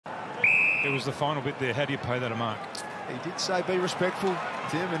It was the final bit there. How do you pay that a mark? He did say be respectful,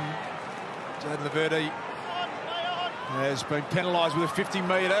 Tim, and Jaden Laverde has been penalised with a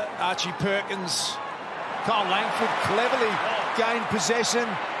 50-metre. Archie Perkins, Kyle Langford cleverly gained possession.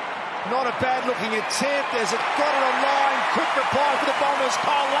 Not a bad-looking attempt as it got it on line. Quick reply for the Bombers.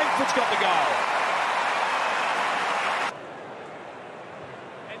 Kyle Langford's got the goal.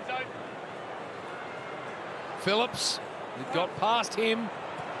 Phillips, it got past him.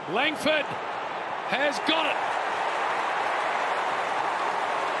 Langford has got it.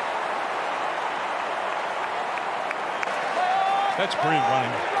 That's brilliant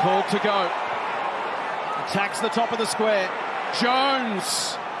running. Called to go. Attacks the top of the square.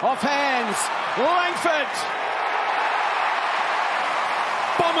 Jones, off hands. Langford.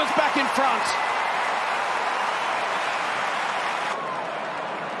 Bombers back in front.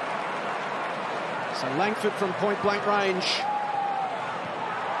 So Langford from point-blank range.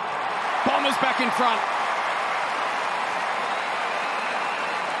 Bombers back in front.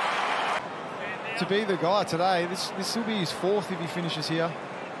 To be the guy today, this will be his fourth if he finishes here.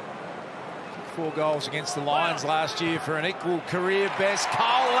 4 goals against the Lions last year for an equal career best.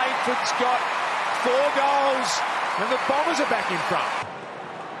 Kyle Langford's got 4 goals, and the Bombers are back in front.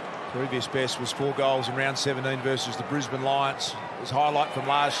 Previous best was 4 goals in round 17 versus the Brisbane Lions. His highlight from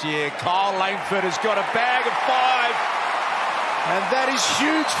last year. Kyle Langford has got a bag of 5, and that is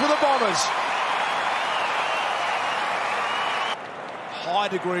huge for the Bombers. High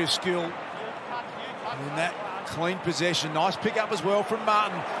degree of skill in that clean possession. Nice pick up as well from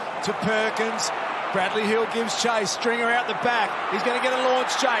Martin to Perkins. Bradley Hill gives chase. Stringer out the back. He's going to get a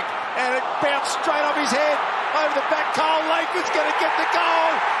launch, Jake, and it bounced straight off his head over the back. Kyle Langford's going to get the goal.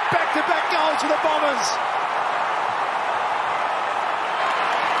 Back-to-back goals for the Bombers.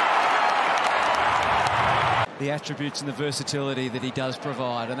 The attributes and the versatility that he does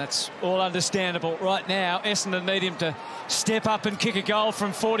provide, and that's all understandable. Right now, Essendon need him to step up and kick a goal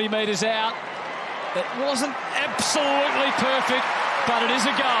from 40 metres out. It wasn't absolutely perfect, but it is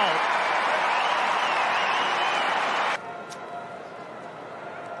a goal.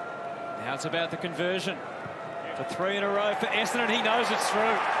 Now it's about the conversion. For 3 in a row for Essendon, he knows it's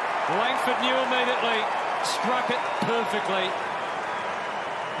through. Langford knew immediately, struck it perfectly.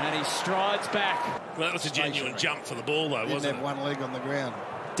 And he strides back. Well, that was a genuine jump for the ball, though, wasn't it? Didn't have one leg on the ground.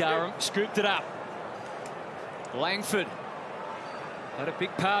 Durham scooped it up. Langford had a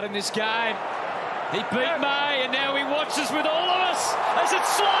big part in this game. He beat May, and now he watches with all of us as it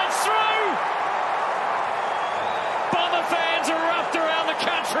slides through. Bomber fans erupt around the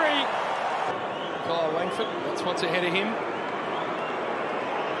country. Kyle Langford, that's what's ahead of him.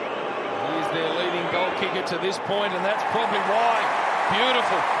 He is their leading goal kicker to this point, and that's probably why.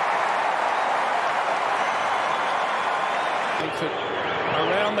 Beautiful. Langford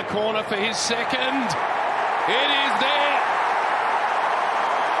around the corner for his second. It is there.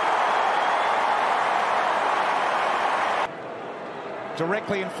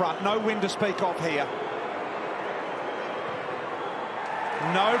 Directly in front, no wind to speak of here.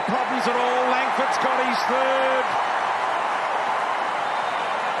 No problems at all. Langford's got his third.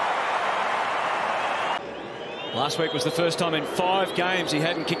 Last week was the first time in 5 games he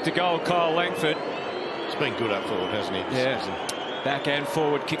hadn't kicked a goal, Kyle Langford. He's been good up forward, hasn't he? Yeah. Back and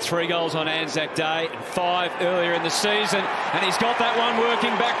forward, kicked 3 goals on Anzac Day and 5 earlier in the season. And he's got that one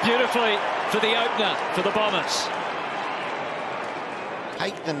working back beautifully for the opener for the Bombers.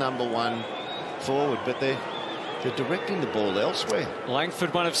 Take the number 1 forward, but they're directing the ball elsewhere.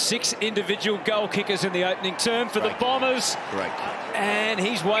 Langford, one of 6 individual goal kickers in the opening term for the Bombers. Great. And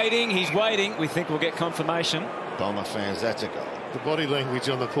he's waiting, he's waiting. We think we'll get confirmation. Bomber fans, that's a goal. The body language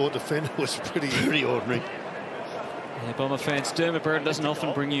on the Port defender was pretty ordinary. Yeah, Bomber fans, Dermot Brereton doesn't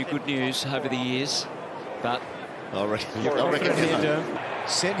often bring you good news over the years, but I reckon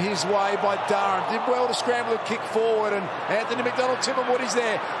Sent his way by Durham. Did well to scramble and kick forward, and Anthony McDonald-Tipperwood is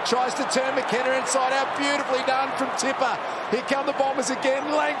there. Tries to turn McKenna inside out. Beautifully done from Tipper. Here come the Bombers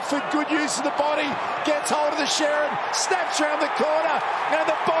again. Langford, good use of the body. Gets hold of the Sharon. Snaps round the corner. Now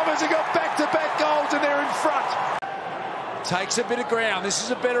the Bombers have got back-to-back goals and they're in front. Takes a bit of ground. This is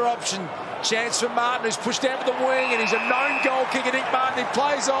a better option. Chance for Martin, who's pushed down to the wing, and he's a known goal kicker, Nick Martin. He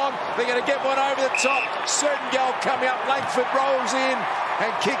plays on. They're going to get one over the top. Certain goal coming up. Langford rolls in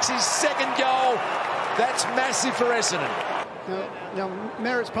and kicks his 2nd goal. That's massive for Essendon. Now,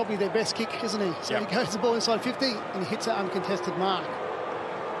 Merritt's probably their best kick, isn't he? So he goes the ball inside 50 and he hits that uncontested mark.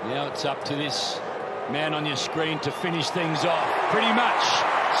 Now it's up to this man on your screen to finish things off. Pretty much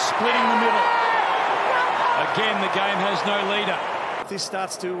splitting the middle. Again, the game has no leader. If this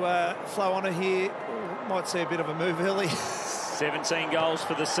starts to flow on here, might see a bit of a move early. 17 goals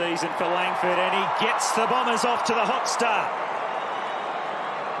for the season for Langford, and he gets the Bombers off to the hot start.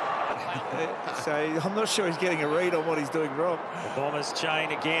 So I'm not sure he's getting a read on what he's doing wrong. The Bombers chain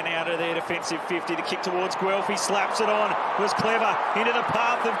again out of their defensive 50 to kick towards Guelph. He slaps it on, was clever, into the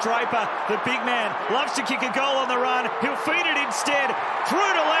path of Draper. The big man loves to kick a goal on the run. He'll feed it instead through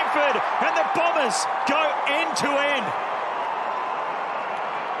to Langford, and the Bombers go end to end.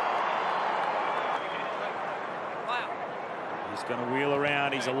 He's going to wheel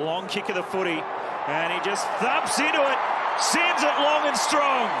around. He's a long kick of the footy, and he just thumps into it, sends it long and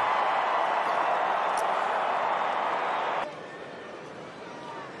strong.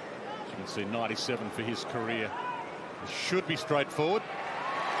 You can see 97 for his career. It should be straightforward.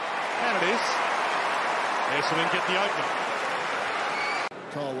 And it is. Essendon get the opener.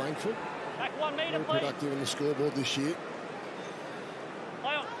 Kyle Langford. Back 1 metre, very productive on the scoreboard this year.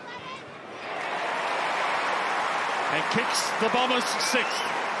 And kicks the Bombers 6th.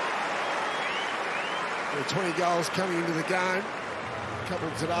 There are 20 goals coming into the game. A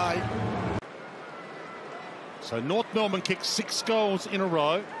couple today. So North Melbourne kicked 6 goals in a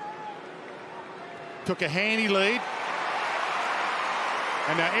row. Took a handy lead.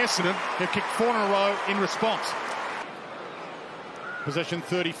 And now Essendon have kicked 4 in a row in response. Possession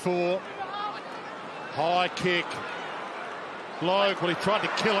 34. High kick. Low. Well, he tried to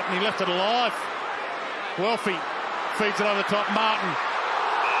kill it and he left it alive. Welfie feeds it over the top. Martin.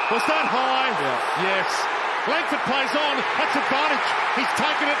 Was that high? Yeah. Yes. Langford plays on. That's advantage. He's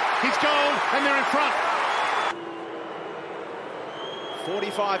taken it. He's goal. And they're in front.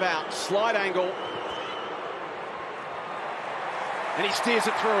 45 out. Slide angle. And he steers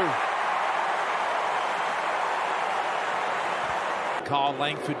it through. Kyle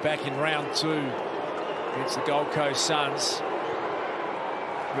Langford back in round 2 against the Gold Coast Suns.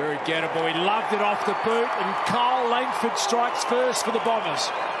 Very gettable. He loved it off the boot, and Kyle Langford strikes first for the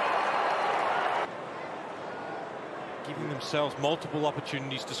Bombers. Giving themselves multiple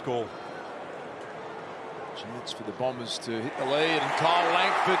opportunities to score. Chance for the Bombers to hit the lead, and Kyle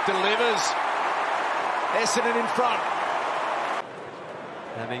Langford delivers. Essendon in front.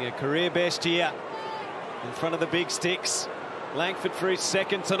 Having a career best year in front of the big sticks. Langford for his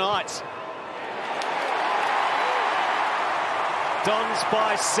 2nd tonight. Dons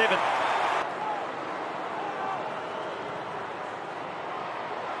by 7.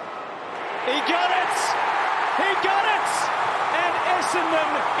 He got it! He got it! And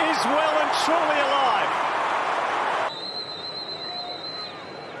Essendon is well and truly alive.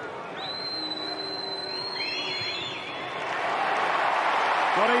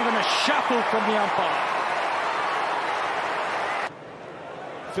 Not even a shuffle from the umpire.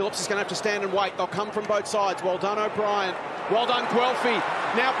 Phillips is going to have to stand and wait. They'll come from both sides. Well done, O'Brien. Well done, Guelphy.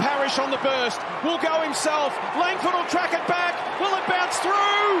 Now Parrish on the burst. Will go himself. Langford will track it back. Will it bounce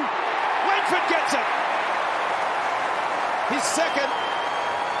through? Langford gets it. His 2nd.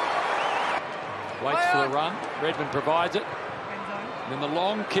 Waits for the run. Redmond provides it. And then the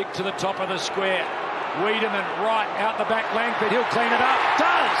long kick to the top of the square. Wiedemann right out the back. Langford, he'll clean it up.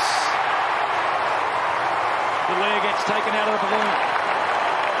 Does! The layer gets taken out of the balloon.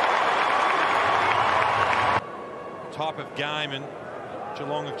 Type of game, and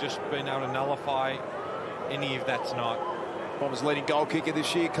Geelong have just been able to nullify any of that tonight. Bombers leading goal kicker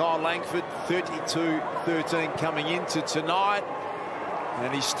this year, Kyle Langford, 32-13 coming into tonight.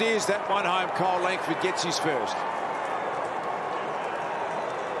 And he steers that one home. Kyle Langford gets his first.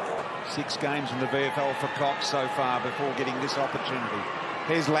 6 games in the VFL for Cox so far before getting this opportunity.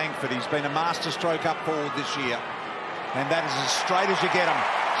 Here's Langford. He's been a master stroke up forward this year. And that is as straight as you get him.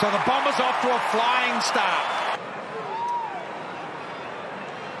 So the Bombers off to a flying start.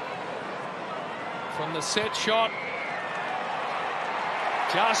 From the set shot.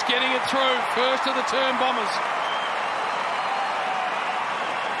 Just getting it through. First of the turn, Bombers.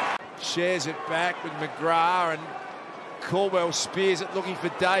 Shares it back with McGrath, and Caldwell spears it looking for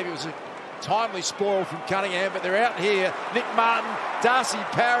Dave. It was a timely spoil from Cunningham, but they're out here. Nick Martin, Darcy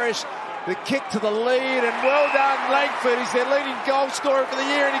Parish, the kick to the lead, and well done, Langford. He's their leading goal scorer for the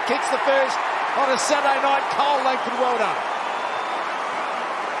year, and he kicks the first on a Saturday night. Kyle Langford, well done.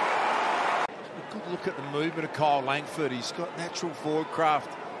 Good look at the movement of Kyle Langford. He's got natural forward craft.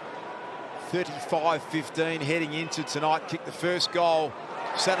 35-15 heading into tonight. Kicked the first goal.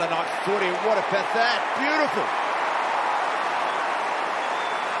 Saturday night footy. What about that? Beautiful.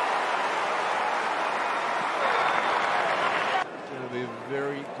 Going to be a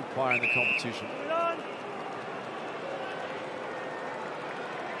very good player in the competition.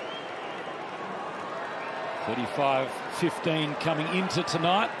 $35-15 coming into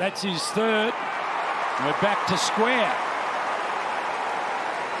tonight. That's his 3rd. We're back to square.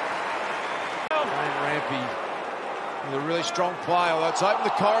 With a really strong play, although it's opened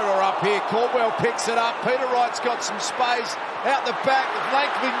the corridor up here. Caldwell picks it up. Peter Wright's got some space out the back. If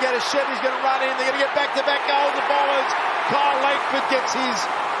Langford can get a shed, he's going to run in. They're going to get back-to-back goals, the Bombers. Kyle Langford gets his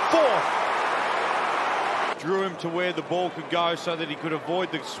fourth. Drew him to where the ball could go so that he could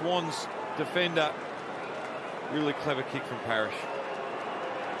avoid the Swans defender. Really clever kick from Parrish.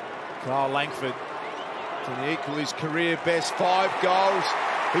 Kyle Langford to equal his career best 5 goals.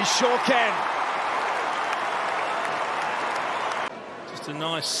 He sure can. Just a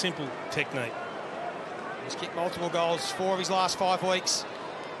nice, simple technique. He's kicked multiple goals, 4 of his last 5 weeks.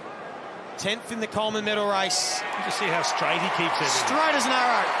 10th in the Coleman medal race. You can see how straight he keeps it. Straight as an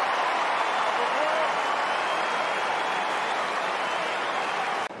arrow.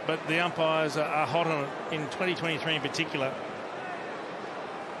 But the umpires are hot on it in 2023 in particular.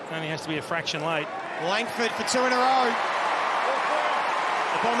 Only has to be a fraction late. Langford for 2 in a row.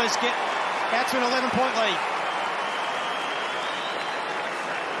 The Bombers get out to an 11-point lead.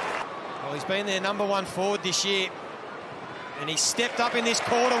 Well, he's been their #1 forward this year. And he's stepped up in this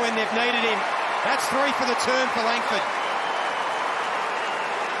quarter when they've needed him. That's 3 for the term for Langford.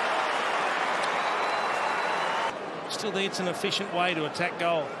 Still think it's an efficient way to attack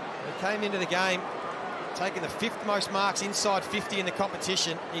goal. He came into the game taking the 5th most marks inside 50 in the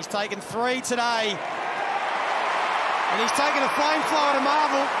competition. He's taken 3 today. And he's taken a flamethrower to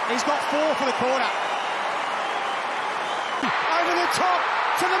Marvel. He's got 4 for the quarter. Over the top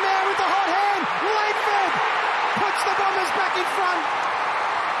to the man with the hot hand. Langford puts the Bombers back in front.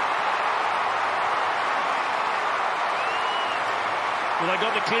 Well, they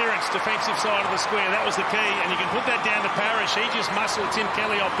got the clearance, defensive side of the square. That was the key. And you can put that down to Parrish. He just muscled Tim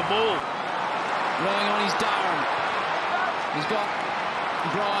Kelly off the ball. Rowing on his Durham. He's got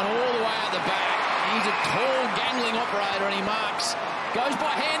Brian all the way at the back. He's a tall, gangling operator and he marks. Goes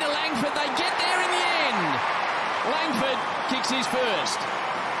by hand to Langford. They get there in the end. Langford kicks his first.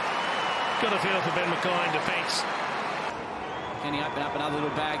 Got a feel for Ben Mackay in defence. Can he open up another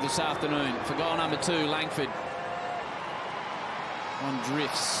little bag this afternoon for goal number 2, Langford? On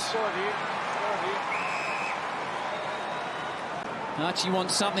drifts. Archie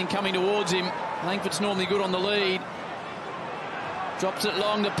wants something coming towards him. Langford's normally good on the lead. Drops it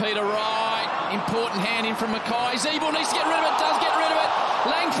long to Peter Wright. Important hand in from Mackay. Zeeble needs to get rid of it. Does get rid of it.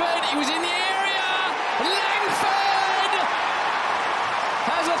 Langford, he was in the area. Langford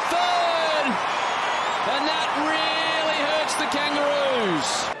has a third. And that really hurts the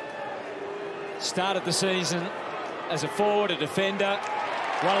Kangaroos. Started the season as a forward, a defender,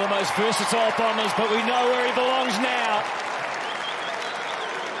 one of the most versatile Bombers, but we know where he belongs now.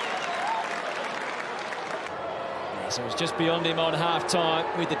 So it's just beyond him on half-time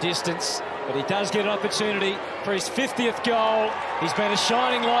with the distance, but he does get an opportunity for his 50th goal. He's been a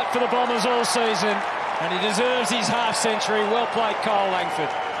shining light for the Bombers all season, and he deserves his half-century. Well played, Kyle Langford.